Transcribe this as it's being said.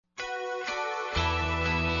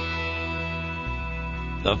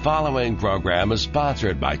The following program is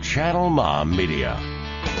sponsored by Channel Mom Media.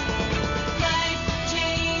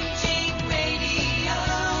 Life-changing radio,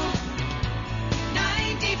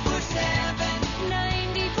 94.7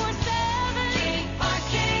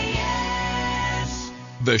 KRKS.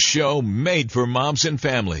 The show made for moms and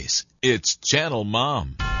families. It's Channel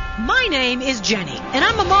Mom. My name is Jenny, and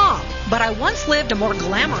I'm a mom, but I once lived a more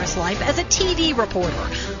glamorous life as a TV reporter.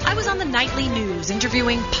 I was on the nightly news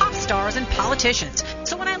interviewing pop stars and politicians.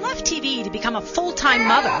 So when I left TV to become a full-time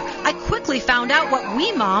mother, I quickly found out what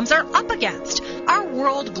we moms are up against. Our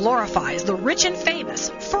world glorifies the rich and famous.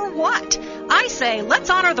 For what? I say let's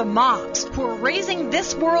honor the moms who are raising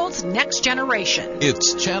this world's next generation.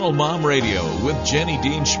 It's Channel Mom Radio with Jenny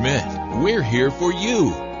Dean Schmidt. We're here for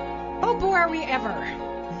you. Oh boy, are we ever.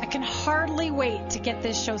 I can hardly wait to get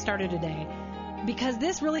this show started today because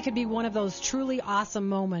this really could be one of those truly awesome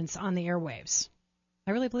moments on the airwaves.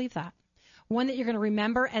 I really believe that. One that you're going to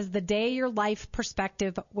remember as the day your life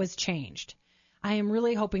perspective was changed. I am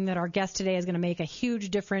really hoping that our guest today is going to make a huge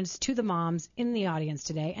difference to the moms in the audience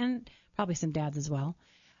today and probably some dads as well.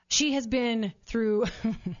 She has been through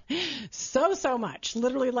so much,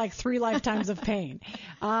 literally like 3 lifetimes of pain.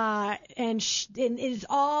 And it is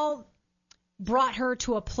all brought her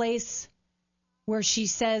to a place where she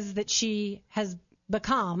says that she has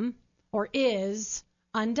become or is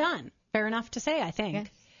undone. Fair enough to say, I think. Yes.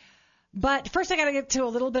 But first I got to get to a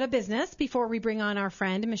little bit of business before we bring on our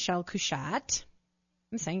friend Michelle Couchot.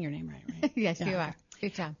 I'm saying your name right? Yes, yeah. You are.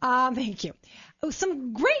 Good job. Thank you.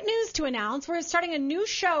 Some great news to announce. We're starting a new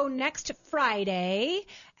show next Friday.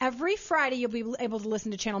 Every Friday you'll be able to listen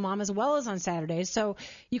to Channel Mom as well as on Saturdays. So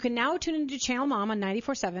you can now tune into Channel Mom on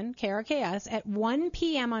 94.7 KRKS at 1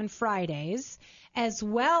 p.m. on Fridays, as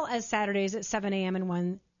well as Saturdays at 7 a.m.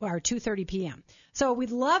 and 2:30 p.m. So we'd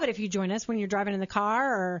love it if you join us when you're driving in the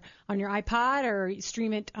car or on your iPod or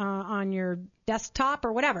stream it on your desktop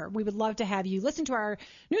or whatever. We would love to have you listen to our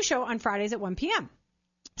new show on Fridays at 1 p.m.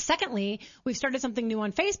 Secondly, we've started something new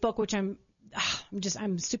on Facebook, which I'm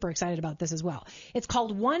super excited about this as well. It's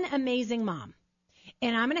called One Amazing Mom.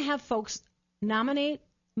 And I'm going to have folks nominate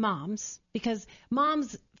moms because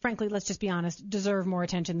moms, frankly, let's just be honest, deserve more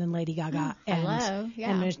attention than Lady Gaga and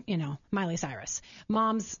Miley Cyrus.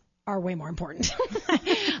 Moms are way more important.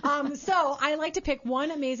 So I like to pick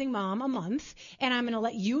one amazing mom a month, and I'm going to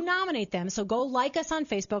let you nominate them. So go like us on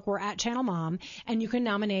Facebook. We're at Channel Mom, and you can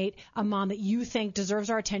nominate a mom that you think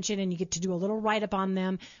deserves our attention, and you get to do a little write-up on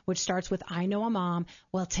them, which starts with I Know a Mom.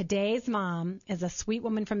 Well, today's mom is a sweet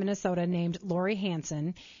woman from Minnesota named Lori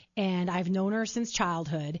Hansen, and I've known her since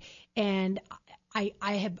childhood, and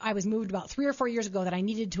I was moved about 3 or 4 years ago that I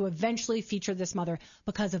needed to eventually feature this mother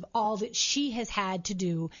because of all that she has had to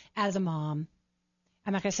do as a mom.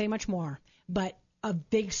 I'm not going to say much more, but a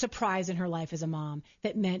big surprise in her life as a mom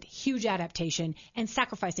that meant huge adaptation and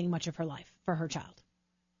sacrificing much of her life for her child.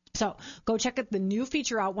 So go check out the new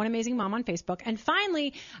feature out, One Amazing Mom on Facebook. And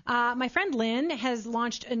finally, my friend Lynn has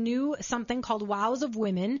launched a new something called Wows of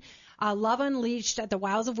Women, Love Unleashed at the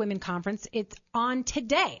Wows of Women Conference. It's on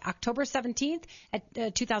today, October 17th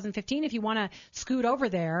at 2015. If you want to scoot over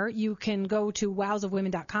there, you can go to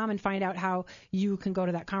wowsofwomen.com and find out how you can go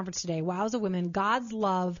to that conference today. Wows of Women, God's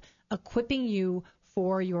love equipping you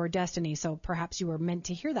for your destiny. So perhaps you were meant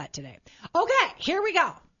to hear that today. Okay, here we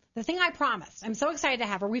go. The thing I promised. I'm so excited to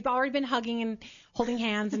have her. We've already been hugging and holding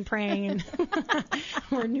hands and praying, and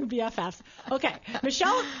we're new BFFs. Okay,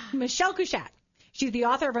 Michelle Couchot. She's the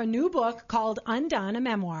author of a new book called Undone, a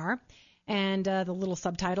memoir, and the little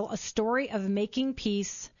subtitle, A Story of Making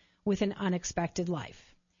Peace with an Unexpected Life.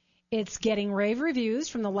 It's getting rave reviews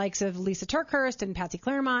from the likes of Lisa Turkhurst and Patsy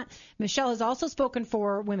Claremont. Michelle has also spoken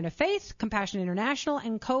for Women of Faith, Compassion International,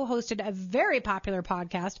 and co-hosted a very popular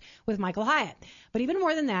podcast with Michael Hyatt. But even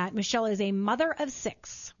more than that, Michelle is a mother of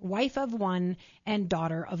 6, wife of 1, and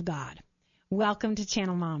daughter of God. Welcome to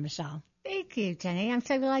Channel Mom, Michelle. Thank you, Jenny. I'm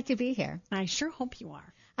so glad to be here. I sure hope you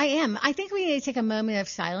are. I am. I think we need to take a moment of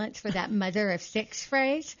silence for that mother of 6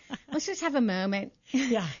 phrase. Let's just have a moment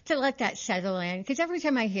to let that settle in, because every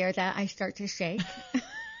time I hear that, I start to shake.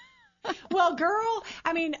 Well, girl,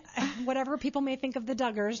 I mean, whatever people may think of the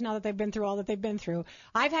Duggars now that they've been through all that they've been through,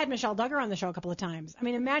 I've had Michelle Duggar on the show a couple of times. I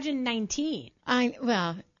mean, imagine 19.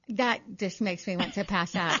 Well, that just makes me want to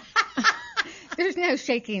pass out. There's no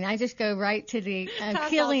shaking. I just go right to the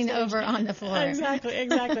keeling over on the floor.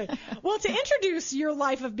 Exactly. Well, to introduce your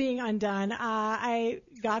life of being undone, I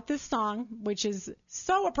got this song, which is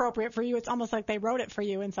so appropriate for you. It's almost like they wrote it for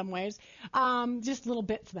you in some ways. Just little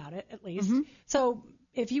bits about it, at least. Mm-hmm. So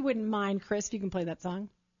if you wouldn't mind, Chris, if you can play that song.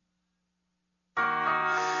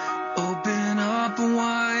 Open up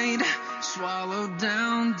wide, swallow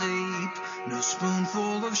down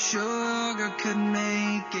spoonful of sugar could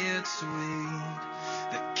make it sweet.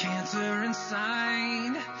 The cancer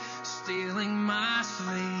inside, stealing my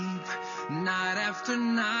sleep. Night after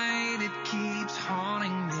night, it keeps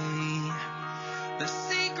haunting me. The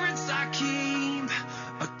secrets I keep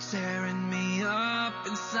are tearing me up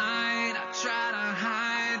inside. I try to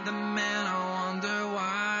hide them and I wonder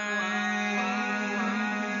why.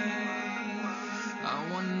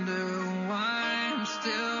 I wonder why I'm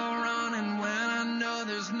still running when I know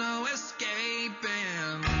there's no escaping.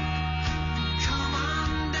 Come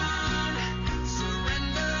undone,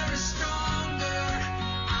 surrender is stronger.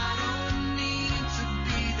 I don't need to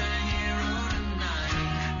be the hero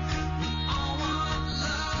tonight. We all want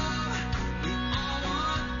love, we all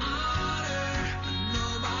want honor, but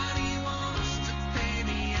nobody wants to pay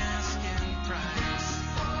the asking price.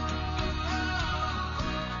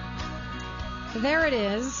 There it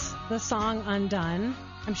is, the song Undone.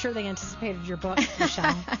 I'm sure they anticipated your book,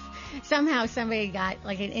 Michelle. Somehow somebody got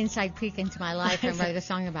like an inside peek into my life and wrote a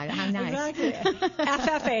song about it. How nice. Exactly.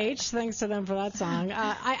 FFH, thanks to them for that song.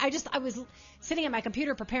 I was sitting at my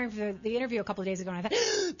computer preparing for the interview a couple of days ago, and I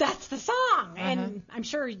thought, that's the song. And I'm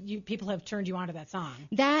sure people have turned you on to that song.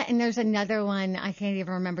 That, and there's another one, I can't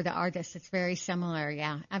even remember the artist. It's very similar.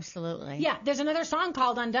 Yeah, absolutely. Yeah, there's another song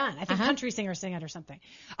called Undone. I think country singers sing it or something.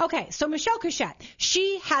 Okay, so Michelle Couchette,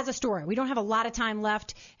 she has a story. We don't have a lot of time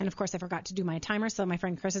left, and of course I forgot to do my timer, so my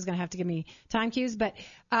friend Chris is going to have to give me time cues, but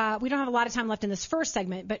we don't have a lot of time left in this first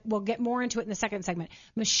segment, but we'll get more into it in the second segment.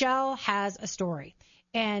 Michelle has a story.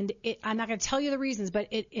 And I'm not going to tell you the reasons,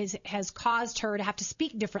 but has caused her to have to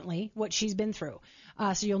speak differently, what she's been through.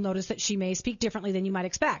 So you'll notice that she may speak differently than you might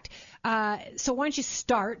expect. So why don't you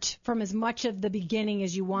start from as much of the beginning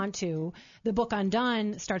as you want to. The book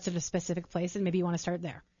Undone starts at a specific place, and maybe you want to start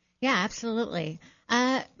there. Yeah, absolutely.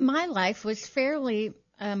 My life was fairly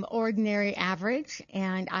ordinary average,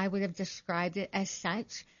 and I would have described it as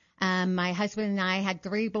such. My husband and I had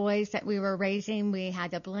 3 boys that we were raising. We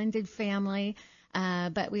had a blended family.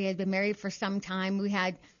 But we had been married for some time. We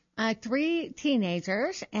had 3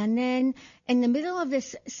 teenagers, and then in the middle of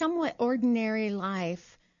this somewhat ordinary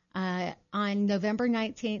life, on November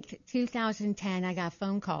 19th, 2010, I got a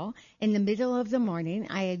phone call in the middle of the morning.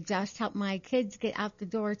 I had just helped my kids get out the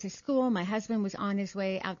door to school. My husband was on his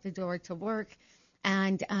way out the door to work,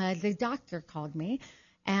 and the doctor called me,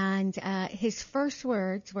 and his first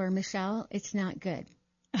words were, "Michelle, it's not good."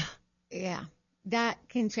 Yeah. That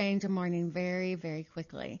can change a morning very, very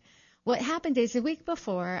quickly. What happened is the week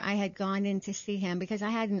before, I had gone in to see him because I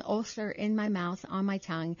had an ulcer in my mouth, on my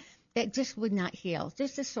tongue, that just would not heal,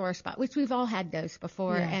 just a sore spot, which we've all had those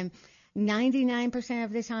before. Yeah. And 99%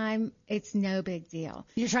 of the time, it's no big deal.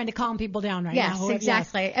 You're trying to calm people down right now. Yes,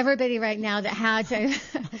 exactly. Yes. Everybody right now that has a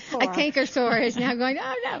canker sore is now going,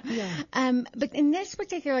 oh, no. Yeah. But in this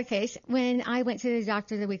particular case, when I went to the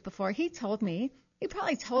doctor the week before, he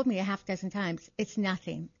probably told me a half dozen times, it's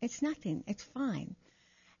nothing, it's fine.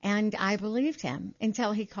 And I believed him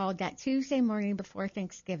until he called that Tuesday morning before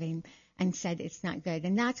Thanksgiving and said it's not good.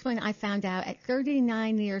 And that's when I found out at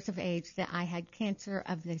 39 years of age that I had cancer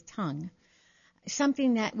of the tongue,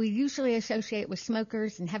 something that we usually associate with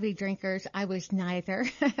smokers and heavy drinkers. I was neither.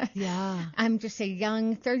 Yeah. I'm just a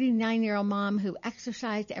young 39-year-old mom who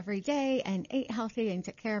exercised every day and ate healthy and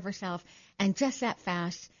took care of herself. And just that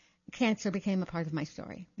fast, cancer became a part of my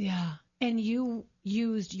story. Yeah. And you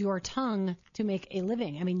used your tongue to make a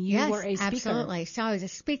living. I mean, you were a speaker. Absolutely. So I was a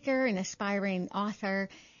speaker, an aspiring author.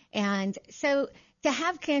 And so to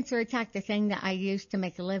have cancer attack the thing that I used to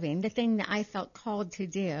make a living, the thing that I felt called to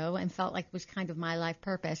do and felt like was kind of my life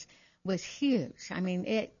purpose, was huge. I mean,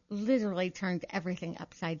 it literally turned everything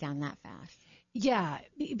upside down that fast. Yeah,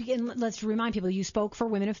 and let's remind people, you spoke for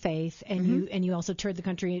Women of Faith, and you also toured the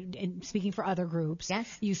country in speaking for other groups. Yes.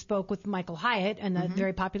 You spoke with Michael Hyatt and the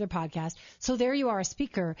very popular podcast. So there you are, a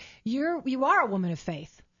speaker. You are a woman of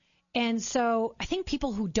faith. And so I think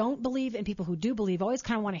people who don't believe and people who do believe always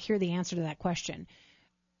kind of want to hear the answer to that question.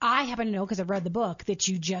 I happen to know, because I've read the book, that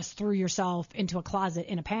you just threw yourself into a closet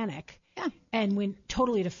in a panic and went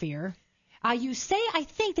totally to fear. You say, I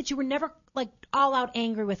think, that you were never, like, all out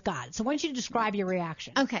angry with God. So why don't you describe your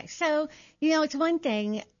reaction? Okay. So, it's one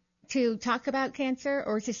thing to talk about cancer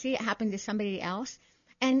or to see it happen to somebody else.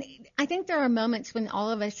 And I think there are moments when all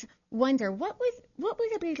of us wonder, what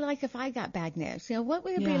would it be like if I got bad news? What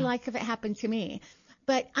would it be like if it happened to me?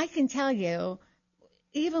 But I can tell you,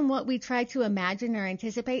 even what we try to imagine or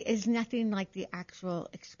anticipate is nothing like the actual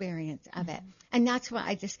experience of it. And that's what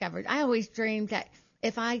I discovered. I always dreamed that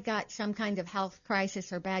if I got some kind of health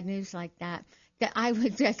crisis or bad news like that that I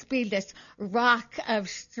would just be this rock of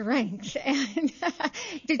strength and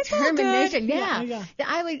determination. Yeah. That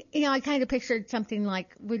I would, I kind of pictured something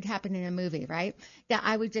like would happen in a movie, right? That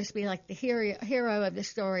I would just be like the hero of the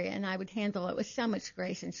story, and I would handle it with so much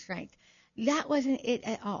grace and strength. That wasn't it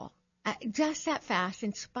at all. Just that fast,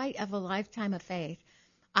 in spite of a lifetime of faith,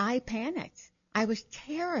 I panicked. I was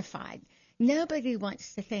terrified. Nobody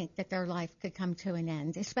wants to think that their life could come to an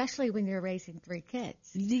end, especially when you're raising 3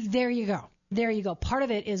 kids. There you go. Part of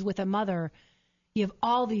it is with a mother, you have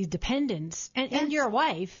all these dependents, and you're a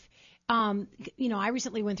wife. I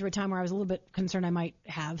recently went through a time where I was a little bit concerned I might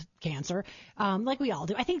have cancer, like we all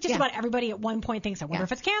do. I think just about everybody at one point thinks, I wonder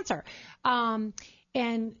if it's cancer.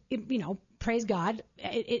 Praise God,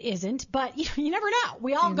 it isn't, but you never know.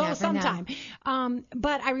 We all go sometime.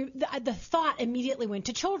 But the thought immediately went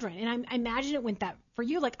to children, and I imagine it went that for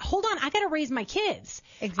you. Like, hold on, I got to raise my kids.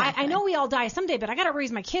 Exactly. I know we all die someday, but I got to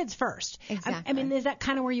raise my kids first. Exactly. I mean, is that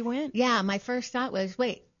kind of where you went? Yeah, my first thought was,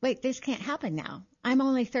 wait, this can't happen now. I'm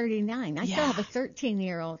only 39. I still have a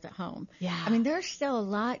 13-year-old at home. Yeah. I mean, there's still a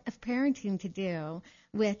lot of parenting to do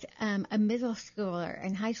with a middle schooler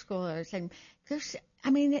and high schoolers, and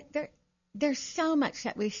there's so much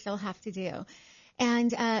that we still have to do.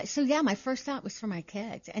 And my first thought was for my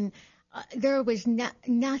kids. And there was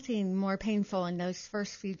nothing more painful in those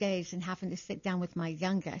first few days than having to sit down with my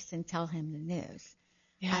youngest and tell him the news.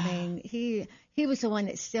 Yeah. I mean, he was the one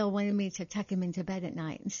that still wanted me to tuck him into bed at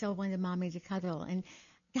night and still wanted mommy to cuddle. And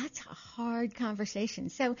that's a hard conversation.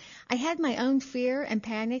 So I had my own fear and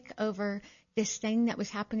panic over this thing that was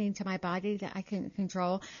happening to my body that I couldn't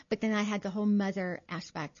control. But then I had the whole mother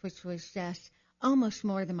aspect, which was just almost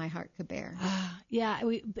more than my heart could bear.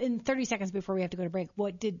 In 30 seconds before we have to go to break,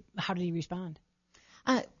 how did he respond?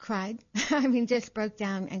 Cried. I mean, just broke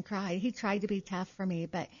down and cried. He tried to be tough for me,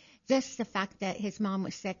 but just the fact that his mom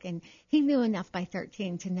was sick, and he knew enough by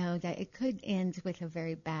 13 to know that it could end with a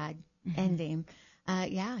very bad ending.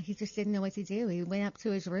 He just didn't know what to do. He went up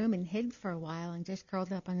to his room and hid for a while and just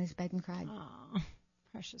curled up on his bed and cried. Oh,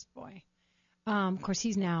 precious boy. Of course,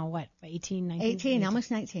 he's now, 18, 19? 18,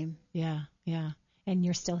 almost 19. Yeah. And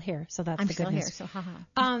you're still here, so that's the good news. I'm still here,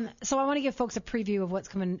 so haha. So I want to give folks a preview of what's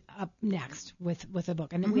coming up next with the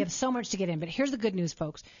book. And we have so much to get in, but here's the good news,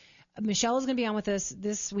 folks. Michelle is going to be on with us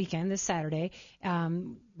this weekend, this Saturday,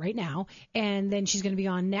 right now, and then she's going to be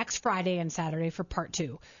on next Friday and Saturday for part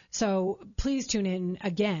 2. So please tune in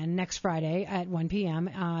again next Friday at 1 p.m.,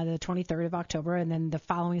 the 23rd of October, and then the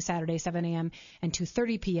following Saturday, 7 a.m. and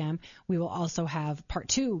 2:30 p.m., we will also have part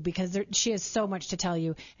 2 because she has so much to tell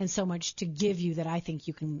you and so much to give you that I think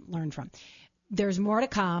you can learn from. There's more to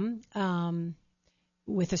come.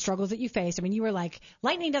 With the struggles that you faced. I mean, you were like,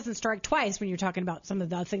 lightning doesn't strike twice when you're talking about some of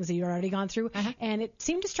the things that you've already gone through. And it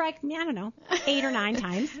seemed to strike me, 8 or 9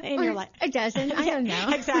 times. And you're like, a dozen. I don't know.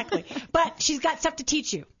 Exactly. But she's got stuff to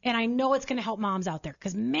teach you. And I know it's going to help moms out there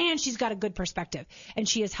because, man, she's got a good perspective. And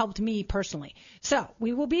she has helped me personally. So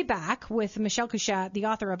we will be back with Michelle Couchat, the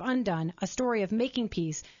author of Undone, a story of making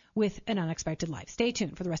peace with an unexpected life. Stay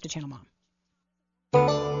tuned for the rest of Channel Mom.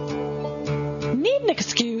 Need an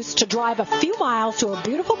excuse to drive a few miles to a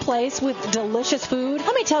beautiful place with delicious food?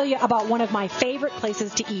 Let me tell you about one of my favorite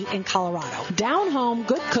places to eat in Colorado. Down home,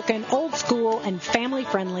 good cooking, old school, and family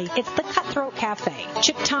friendly. It's the Cutthroat Cafe.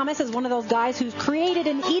 Chip Thomas is one of those guys who's created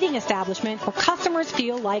an eating establishment where customers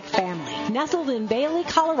feel like family. Nestled in Bailey,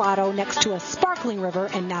 Colorado, next to a sparkling river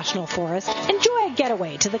and national forest, enjoy a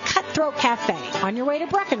getaway to the Cutthroat Cafe on your way to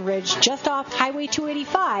Breckenridge, just off Highway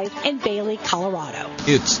 285 in Bailey, Colorado.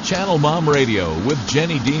 It's Channel Mom Radio with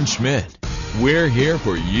Jenny Dean Schmidt. We're here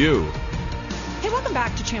for you. Hey, welcome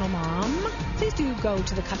back to Channel Mom. Please do go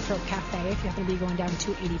to the Cutthroat Cafe if you happen to be going down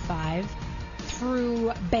 285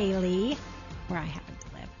 through Bailey, where I happen to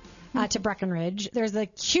live, to Breckenridge. There's a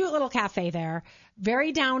cute little cafe there,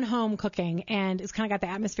 very down home cooking, and it's kind of got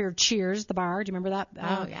the atmosphere of Cheers, the bar. Do you remember that?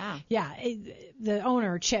 Oh, yeah. Yeah. The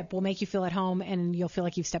owner, Chip, will make you feel at home, and you'll feel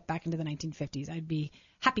like you've stepped back into the 1950s. I'd be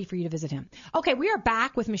happy for you to visit him. Okay, we are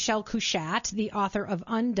back with Michelle Couchat, the author of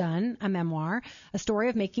Undone, a memoir, a story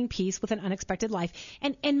of making peace with an unexpected life.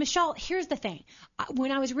 And Michelle, here's the thing.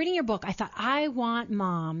 When I was reading your book, I thought, I want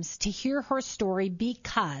moms to hear her story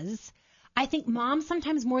because I think moms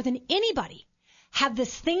sometimes more than anybody have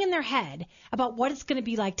this thing in their head about what it's going to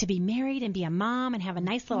be like to be married and be a mom and have a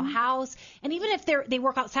nice little house. And even if they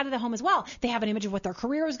work outside of the home as well, they have an image of what their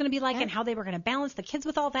career is going to be like and how they were going to balance the kids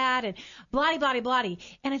with all that and blah, blah, blah, blah.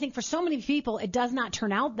 And I think for so many people, it does not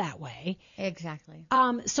turn out that way. Exactly.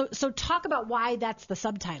 So talk about why that's the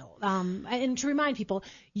subtitle. And to remind people,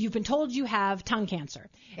 you've been told you have tongue cancer.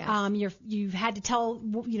 Yes. You've had to tell,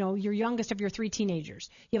 your youngest of your 3 teenagers.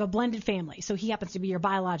 You have a blended family, so he happens to be your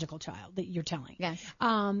biological child that you're telling. Yes.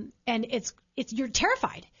 And it's you're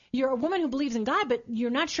terrified. You're a woman who believes in God, but you're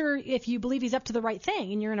not sure if you believe he's up to the right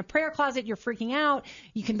thing. And you're in a prayer closet, you're freaking out,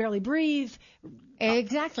 you can barely breathe.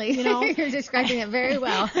 Exactly. You're describing it very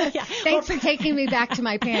well. Yeah. Thanks for taking me back to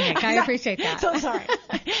my panic. I appreciate that. So sorry.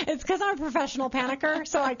 It's because I'm a professional panicker,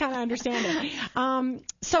 so I kind of understand it.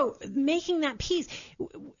 So making that peace,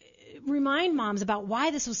 remind moms about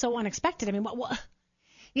why this was so unexpected. I mean, what?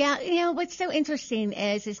 Yeah, what's so interesting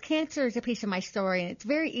is cancer is a piece of my story, and it's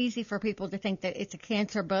very easy for people to think that it's a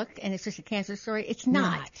cancer book and it's just a cancer story. It's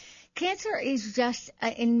not. Cancer is just,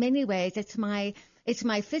 in many ways, it's my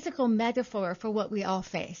physical metaphor for what we all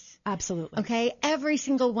face. Absolutely. Okay? Every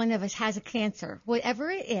single one of us has a cancer. Whatever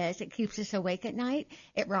it is, it keeps us awake at night.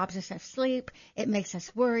 It robs us of sleep. It makes us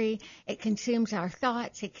worry. It consumes our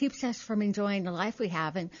thoughts. It keeps us from enjoying the life we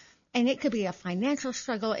have. And it could be a financial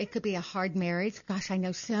struggle. It could be a hard marriage. Gosh, I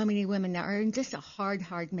know so many women that are in just a hard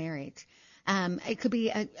marriage. It could be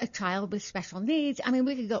a child with special needs. I mean,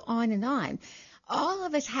 we could go on and on. All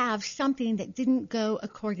of us have something that didn't go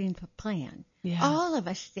according to plan. Yeah. All of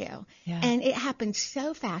us do. Yeah. And it happens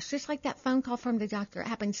so fast, just like that phone call from the doctor. It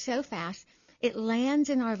happens so fast. It lands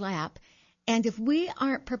in our lap. And if we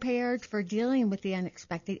aren't prepared for dealing with the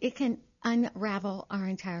unexpected, it can unravel our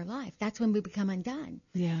entire life. That's when we become undone.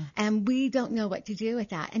 Yeah. And we don't know what to do with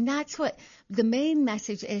that. And that's what the main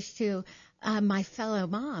message is to my fellow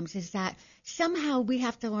moms, is that somehow we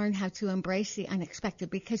have to learn how to embrace the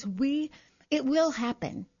unexpected, because it will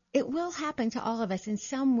happen. It will happen to all of us in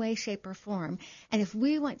some way, shape, or form. And if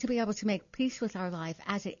we want to be able to make peace with our life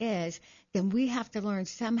as it is, then we have to learn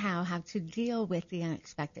somehow how to deal with the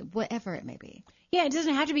unexpected, whatever it may be. Yeah, it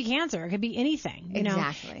doesn't have to be cancer. It could be anything.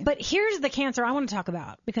 Exactly. But here's the cancer I want to talk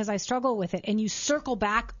about, because I struggle with it, and you circle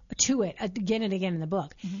back to it again and again in the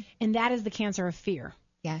book, and that is the cancer of fear.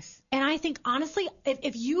 Yes. And I think, honestly,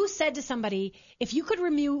 if you said to somebody, if you could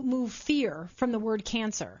remove fear from the word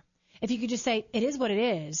cancer, if you could just say, it is what it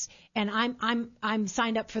is, and I'm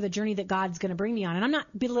signed up for the journey that God's going to bring me on, and I'm not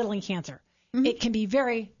belittling cancer. It can be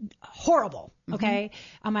very horrible, okay?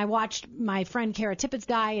 I watched my friend Kara Tippett's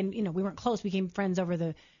die, and, we weren't close. We became friends over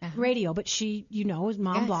the radio, but she, was a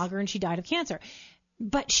mom blogger, and she died of cancer.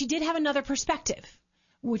 But she did have another perspective,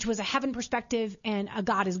 which was a heaven perspective and a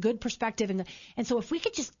God is good perspective. And so if we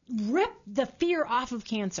could just rip the fear off of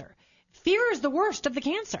cancer. Fear is the worst of the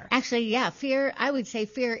cancer. Actually, yeah, I would say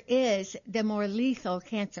fear is the more lethal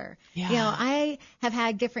cancer. Yeah. I have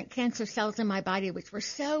had different cancer cells in my body which were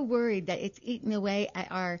so worried that it's eaten away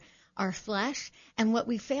at our flesh. And what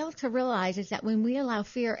we fail to realize is that when we allow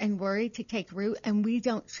fear and worry to take root and we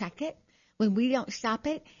don't check it, when we don't stop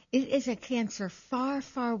it, it is a cancer far,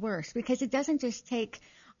 far worse, because it doesn't just take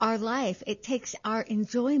our life, it takes our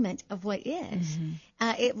enjoyment of what is.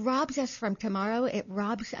 It robs us from tomorrow. It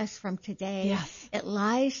robs us from today. Yes. It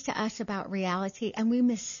lies to us about reality, and we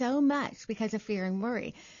miss so much because of fear and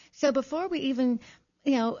worry. So before we even,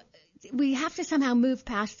 we have to somehow move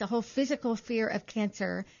past the whole physical fear of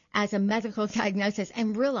cancer as a medical diagnosis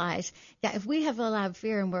and realize that if we have allowed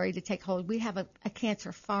fear and worry to take hold, we have a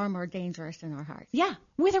cancer far more dangerous in our hearts. Yeah,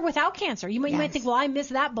 with or without cancer. You might think, well, I missed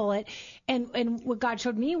that bullet. And what God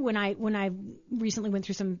showed me when I recently went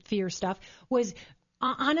through some fear stuff was,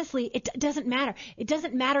 honestly, it doesn't matter. It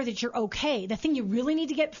doesn't matter that you're okay. The thing you really need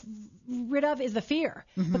to get rid of is the fear,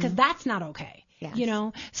 because that's not okay.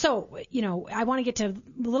 Yes. So, I want to get to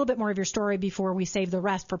a little bit more of your story before we save the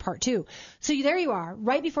rest for part 2. So there you are,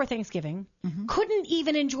 right before Thanksgiving, couldn't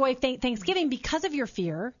even enjoy Thanksgiving because of your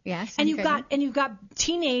fear. Yes. And you've got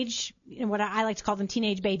teenage, what I like to call them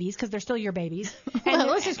teenage babies, because they're still your babies. And well,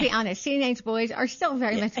 let's just be honest. Teenage boys are still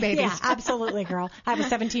very much babies. Yeah, absolutely, girl. I have a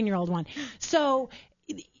 17-year-old one. So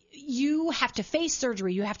you have to face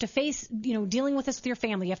surgery. You have to face, dealing with this with your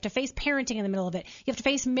family. You have to face parenting in the middle of it. You have to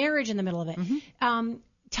face marriage in the middle of it.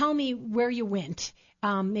 Tell me where you went,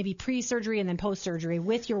 maybe pre-surgery and then post-surgery,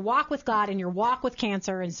 with your walk with God and your walk with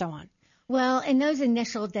cancer and so on. Well, in those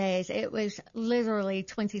initial days, it was literally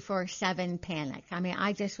 24/7 panic. I mean,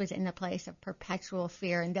 I just was in a place of perpetual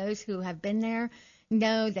fear. And those who have been there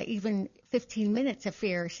know that even 15 minutes of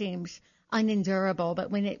fear seems unendurable, but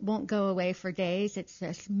when it won't go away for days, it's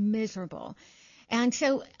just miserable. And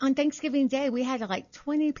so on Thanksgiving Day, we had like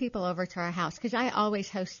 20 people over to our house because I always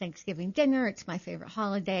host Thanksgiving dinner. It's my favorite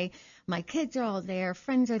holiday. My kids are all there.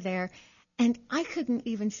 Friends are there. And I couldn't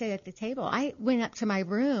even sit at the table. I went up to my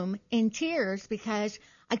room in tears because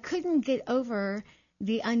I couldn't get over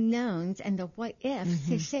the unknowns and the what ifs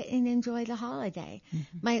to sit and enjoy the holiday.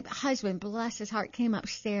 My husband, bless his heart, came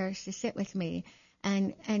upstairs to sit with me.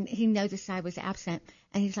 And he noticed I was absent.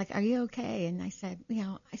 And he's like, "Are you okay?" And I said,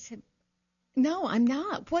 "No, I'm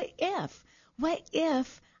not. What if? What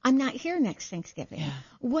if I'm not here next Thanksgiving? Yeah.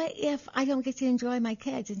 What if I don't get to enjoy my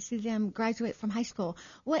kids and see them graduate from high school?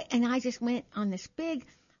 What?" And I just went on this big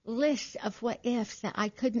list of what ifs that I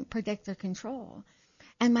couldn't predict or control.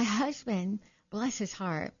 And my husband, bless his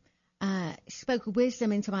heart, spoke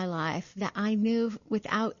wisdom into my life that I knew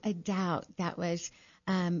without a doubt that was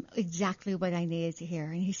exactly what I needed to hear.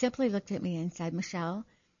 And he simply looked at me and said, "Michelle,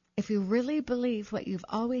 if you really believe what you've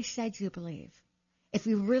always said you believe, if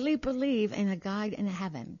you really believe in a God and a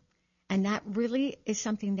heaven, and that really is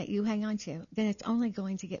something that you hang on to, then it's only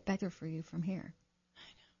going to get better for you from here."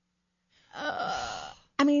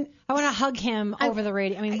 I mean, I want to hug him over the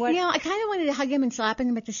radio. I mean, what? I kind of wanted to hug him and slap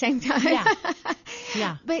him at the same time. Yeah.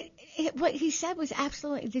 Yeah. But what he said was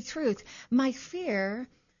absolutely the truth. My fear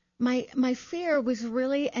was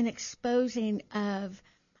really an exposing of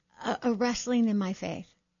a wrestling in my faith.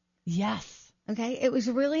 Yes. Okay, it was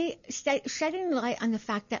really shedding light on the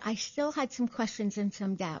fact that I still had some questions and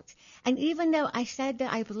some doubts. And even though I said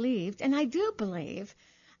that I believed, and I do believe,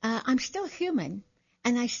 I'm still human,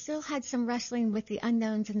 and I still had some wrestling with the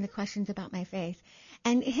unknowns and the questions about my faith.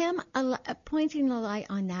 And him pointing the light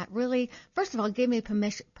on that really, first of all, gave me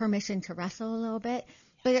permission to wrestle a little bit,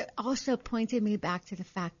 but it also pointed me back to the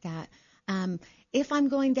fact that if I'm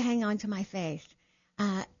going to hang on to my faith,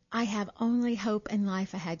 I have only hope and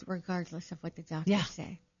life ahead, regardless of what the doctors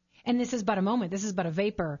say. And this is but a moment. This is but a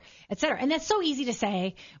vapor, et cetera. And that's so easy to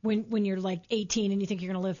say when you're like 18 and you think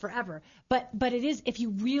you're going to live forever. But it is, if you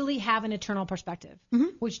really have an eternal perspective,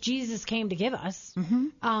 which Jesus came to give us,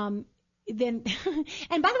 then,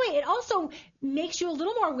 and by the way, it also makes you a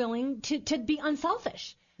little more willing to be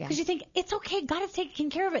unselfish. Because you think, it's okay, God has taken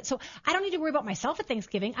care of it. So I don't need to worry about myself at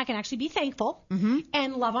Thanksgiving. I can actually be thankful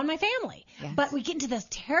and love on my family. Yes. But we get into this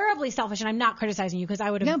terribly selfish, and I'm not criticizing you because I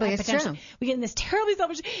would have potentially. We get in this terribly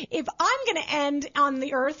selfish, if I'm going to end on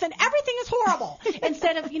the earth, then everything is horrible.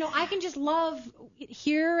 Instead of, I can just love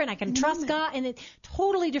here and I can trust God, and it's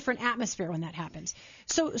totally different atmosphere when that happens.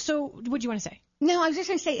 So what do you want to say? No, I was just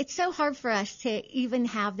going to say it's so hard for us to even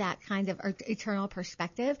have that kind of eternal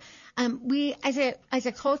perspective. We, as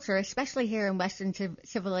a culture, especially here in Western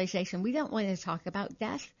civilization, we don't want to talk about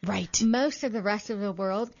death. Right. Most of the rest of the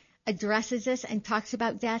world addresses this and talks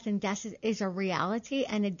about death, and death is a reality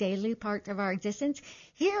and a daily part of our existence.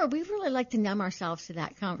 Here, we really like to numb ourselves to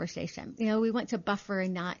that conversation. We want to buffer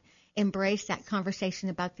and not embrace that conversation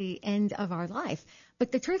about the end of our life.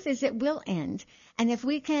 But the truth is it will end. And if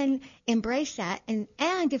we can embrace that and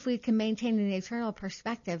if we can maintain an eternal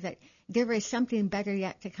perspective that there is something better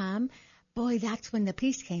yet to come, boy, that's when the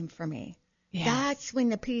peace came for me. Yes. That's when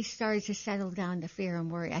the peace started to settle down the fear and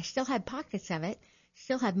worry. I still had pockets of it,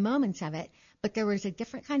 still had moments of it, but there was a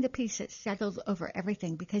different kind of peace that settled over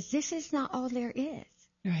everything because this is not all there is.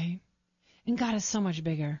 Right. And God is so much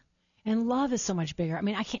bigger. And love is so much bigger. I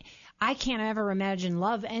mean, I can't ever imagine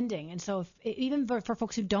love ending. And so even for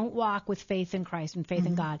folks who don't walk with faith in Christ and faith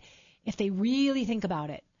in God, if they really think about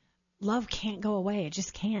it, love can't go away. It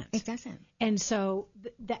just can't. It doesn't. And so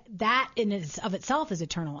that in of itself is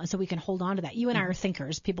eternal. And so we can hold on to that. You and I are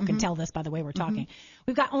thinkers. People can tell this by the way we're talking.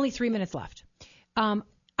 We've got only 3 minutes left.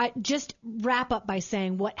 I just wrap up by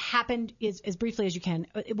saying what happened is as briefly as you can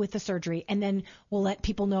with the surgery, and then we'll let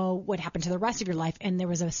people know what happened to the rest of your life. And there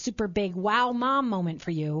was a super big wow mom moment for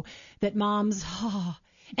you that moms,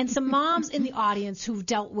 and some moms in the audience who've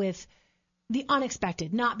dealt with the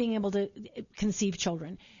unexpected, not being able to conceive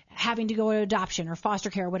children, having to go to adoption or foster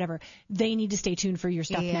care or whatever. They need to stay tuned for your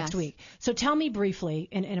stuff next week. So tell me briefly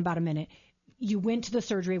in about a minute. You went to the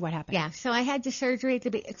surgery. What happened? Yeah, so I had the surgery at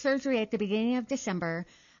the beginning of December.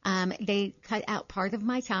 They cut out part of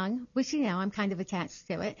my tongue, which, I'm kind of attached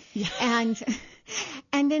to it. Yeah.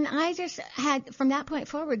 And then I just had, from that point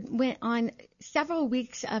forward, went on several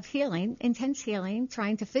weeks of healing, intense healing,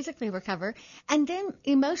 trying to physically recover, and then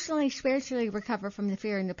emotionally, spiritually recover from the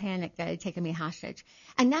fear and the panic that had taken me hostage.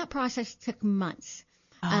 And that process took months.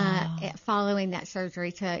 Following that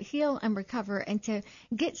surgery to heal and recover and to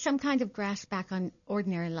get some kind of grasp back on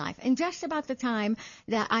ordinary life. And just about the time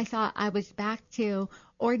that I thought I was back to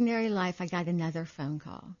ordinary life, I got another phone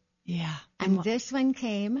call. Yeah. And this one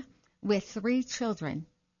came with 3 children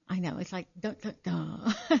I know. It's like, dun, dun,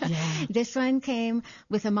 dun. Yeah. This one came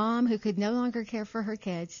with a mom who could no longer care for her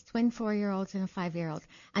kids, twin 4-year-olds and a 5-year-old.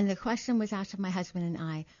 And the question was asked of my husband and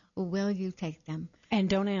I, will you take them? And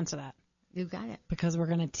don't answer that, You got it. because we're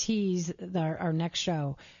going to tease our next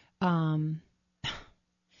show.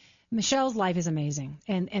 Michelle's life is amazing,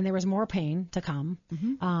 and there was more pain to come,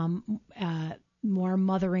 more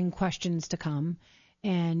mothering questions to come.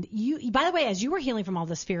 And you, by the way, as you were healing from all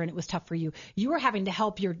this fear and it was tough for you, you were having to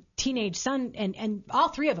help your teenage son and all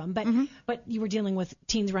three of them, but you were dealing with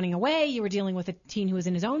teens running away, you were dealing with a teen who was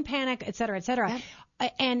in his own panic, et cetera, et cetera.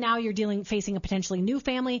 Yep. And now you're facing a potentially new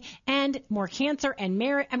family and more cancer and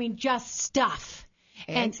marriage. I mean, just stuff.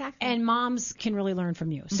 Exactly. And moms can really learn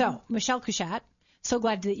from you. So, Michelle Couchette, so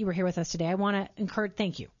glad that you were here with us today. I want to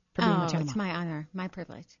thank you for being with Channel it's Mom. my honor, my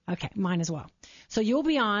privilege. Okay, mine as well. So you'll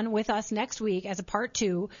be on with us next week as a part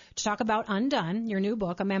 2 to talk about Undone, your new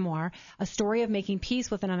book, a memoir, a story of making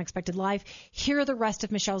peace with an unexpected life. Hear the rest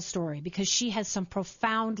of Michelle's story, because she has some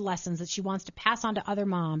profound lessons that she wants to pass on to other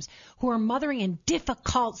moms who are mothering in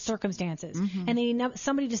difficult circumstances. And they need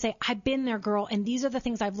somebody to say, I've been there, girl, and these are the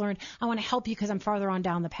things I've learned. I want to help you because I'm farther on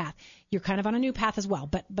down the path. You're kind of on a new path as well,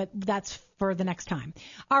 but that's for the next time.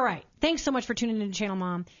 All right. Thanks so much for tuning into Channel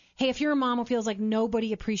Mom. Hey, if you're a mom who feels like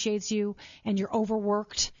nobody appreciates you and you're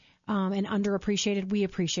overworked and underappreciated, we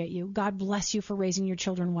appreciate you. God bless you for raising your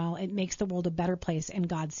children well. It makes the world a better place, and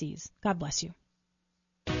God sees. God bless you.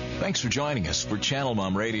 Thanks for joining us for Channel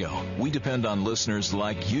Mom Radio. We depend on listeners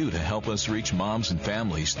like you to help us reach moms and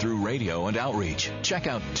families through radio and outreach. Check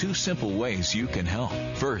out 2 simple ways you can help.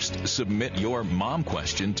 First, submit your mom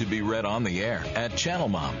question to be read on the air at Channel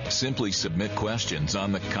Mom. Simply submit questions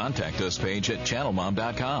on the Contact Us page at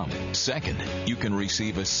channelmom.com. Second, you can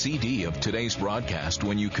receive a CD of today's broadcast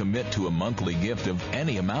when you commit to a monthly gift of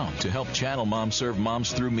any amount to help Channel Mom serve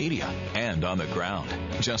moms through media and on the ground.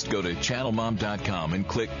 Just go to channelmom.com and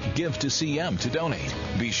click Give to CM to donate.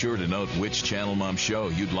 Be sure to note which Channel Mom show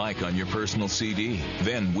you'd like on your personal CD.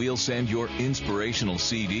 Then we'll send your inspirational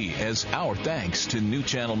CD as our thanks to new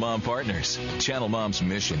Channel Mom partners. Channel Mom's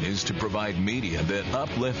mission is to provide media that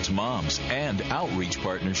uplifts moms and outreach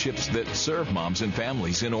partnerships that serve moms and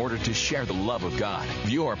families in order to share the love of God.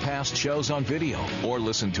 View our past shows on video or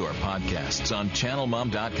listen to our podcasts on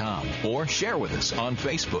channelmom.com or share with us on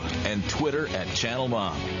Facebook and Twitter at Channel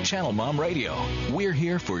Mom. Channel Mom Radio. We're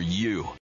here for you.